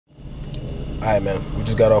Alright, man. We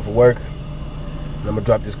just got off of work. And I'm gonna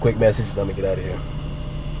drop this quick message and I'm gonna get out of here.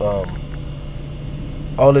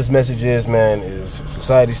 All this message is, man, is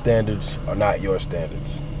society standards are not your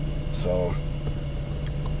standards. So,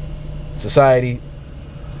 society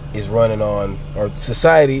is running on, or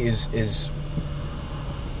society is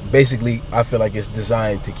basically, I feel like it's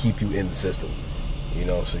designed to keep you in the system. You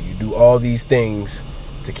know, so you do all these things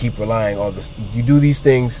to keep relying on this. You do these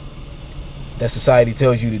things that society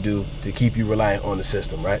tells you to do to keep you reliant on the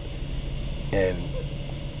system, right? And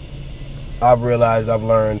I've realized, I've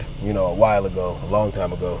learned, you know, a long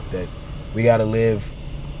time ago, that we gotta live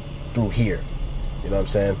through here. You know what I'm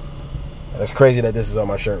saying? That's crazy that this is on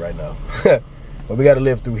my shirt right now. But we gotta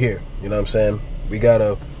live through here. You know what I'm saying? We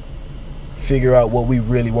gotta figure out what we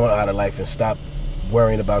really want out of life and stop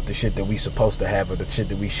worrying about the shit that we supposed to have, or the shit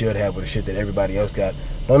that we should have, or the shit that everybody else got.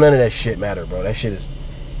 None of that shit matter, bro. That shit is,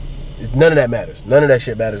 none of that matters. None of that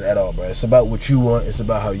shit matters at all, bro. It's about what you want. It's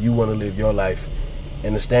about how you want to live your life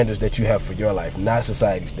and the standards that you have for your life, not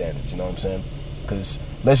society standards. You know what I'm saying? Because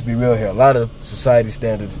let's be real here. A lot of society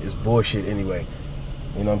standards is bullshit anyway.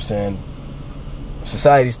 You know what I'm saying?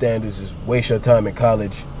 Society standards is waste your time in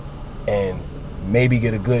college and maybe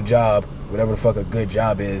get a good job, whatever the fuck a good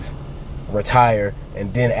job is, retire,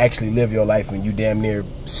 and then actually live your life when you damn near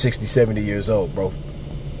 60, 70 years old, bro.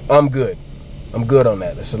 I'm good. I'm good on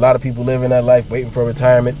that. There's a lot of people living that life, waiting for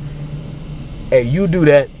retirement. Hey, you do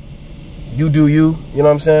that. You do you. You know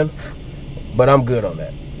what I'm saying? But I'm good on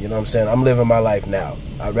that. You know what I'm saying? I'm living my life now.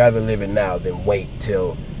 I'd rather live it now than wait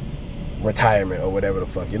till retirement or whatever the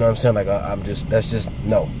fuck. You know what I'm saying? Like, that's just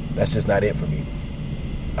not it for me.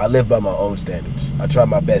 I live by my own standards. I try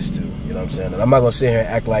my best to. You know what I'm saying? And I'm not going to sit here and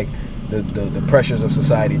act like the pressures of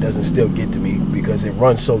society doesn't still get to me, because it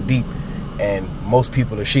runs so deep and most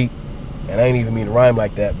people are sheep. And I ain't even mean to rhyme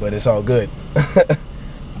like that, but it's all good.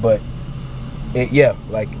 But it's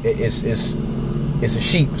a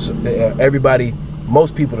sheep. So,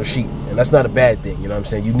 most people are sheep, and that's not a bad thing. You know what I'm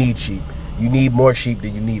saying? You need sheep. You need more sheep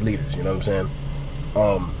than you need leaders. You know what I'm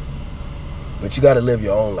saying? But you got to live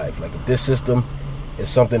your own life. Like, if this system is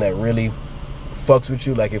something that really fucks with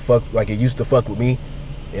you, like it used to fuck with me,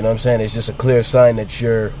 you know what I'm saying? It's just a clear sign that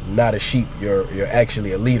you're not a sheep. You're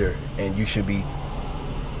actually a leader, and you should be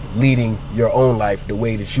leading your own life the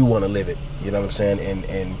way that you want to live it. You know what I'm saying?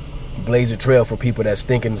 And blaze a trail for people that's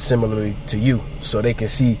thinking similarly to you, so they can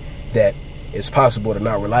see that it's possible to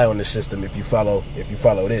not rely on the system if you follow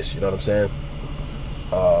this. You know what I'm saying?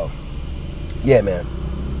 Yeah, man.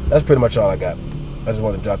 That's pretty much all I got. I just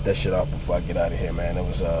want to drop that shit off before I get out of here, man. It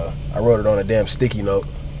was I wrote it on a damn sticky note.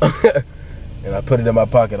 And I put it in my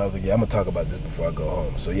pocket. I was like, yeah, I'm going to talk about this before I go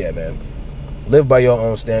home. So, yeah, man. Live by your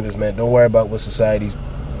own standards, man. Don't worry about what society's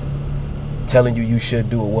telling you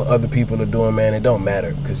should do or what other people are doing, man. It don't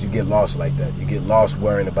matter, because you get lost like that. You get lost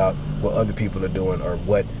worrying about what other people are doing or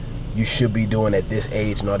what you should be doing at this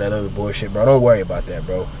age and all that other bullshit, bro. Don't worry about that,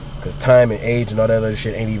 bro. Because time and age and all that other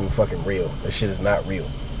shit ain't even fucking real. That shit is not real.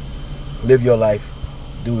 Live your life.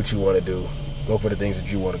 Do what you want to do. Go for the things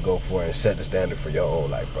that you want to go for and set the standard for your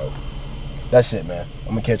own life, bro. That's it, man. I'm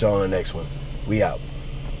going to catch y'all on the next one. We out.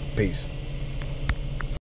 Peace.